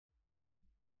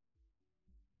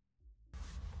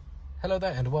Hello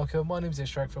there and welcome, my name is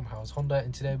Ishraq from House Honda,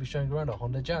 and today I'll be showing around a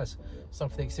Honda Jazz.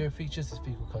 Starting with the exterior features, this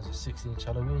vehicle comes with 16-inch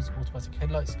alloy wheels, automatic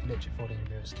headlights, electric folding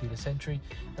mirrors, keyless entry,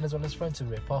 and as well as front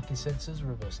and rear parking sensors,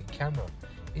 reversing camera.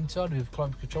 Inside we have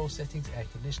climate control settings, air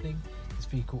conditioning. This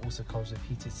vehicle also comes with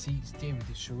heated seats, steering with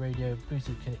digital radio,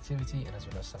 Bluetooth connectivity, and as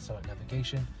well as satellite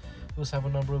navigation. We also have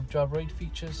a number of driver aid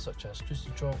features such as cruise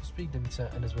control, speed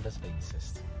limiter, and as well as lane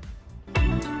assist.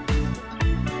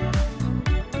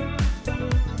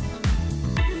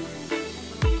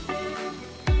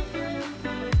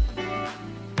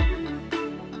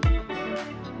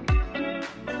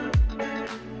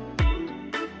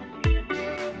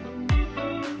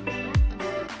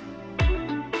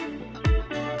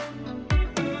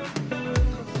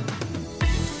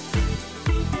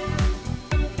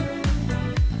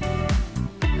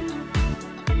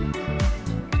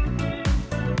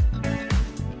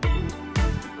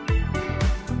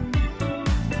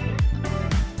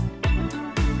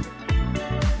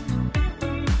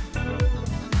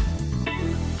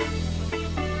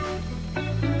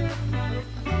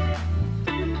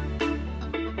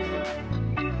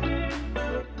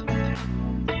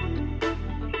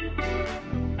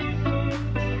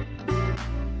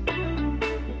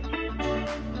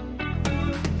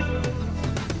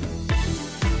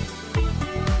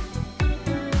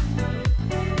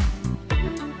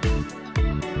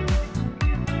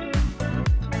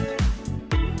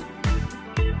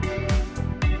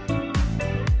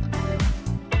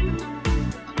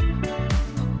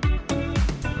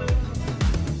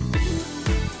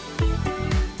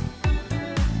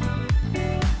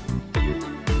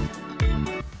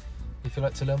 If you'd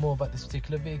like to learn more about this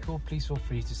particular vehicle, please feel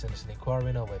free to send us an inquiry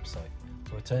on our website.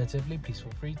 Or alternatively, please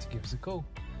feel free to give us a call.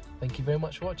 Thank you very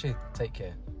much for watching. Take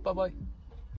care. Bye bye.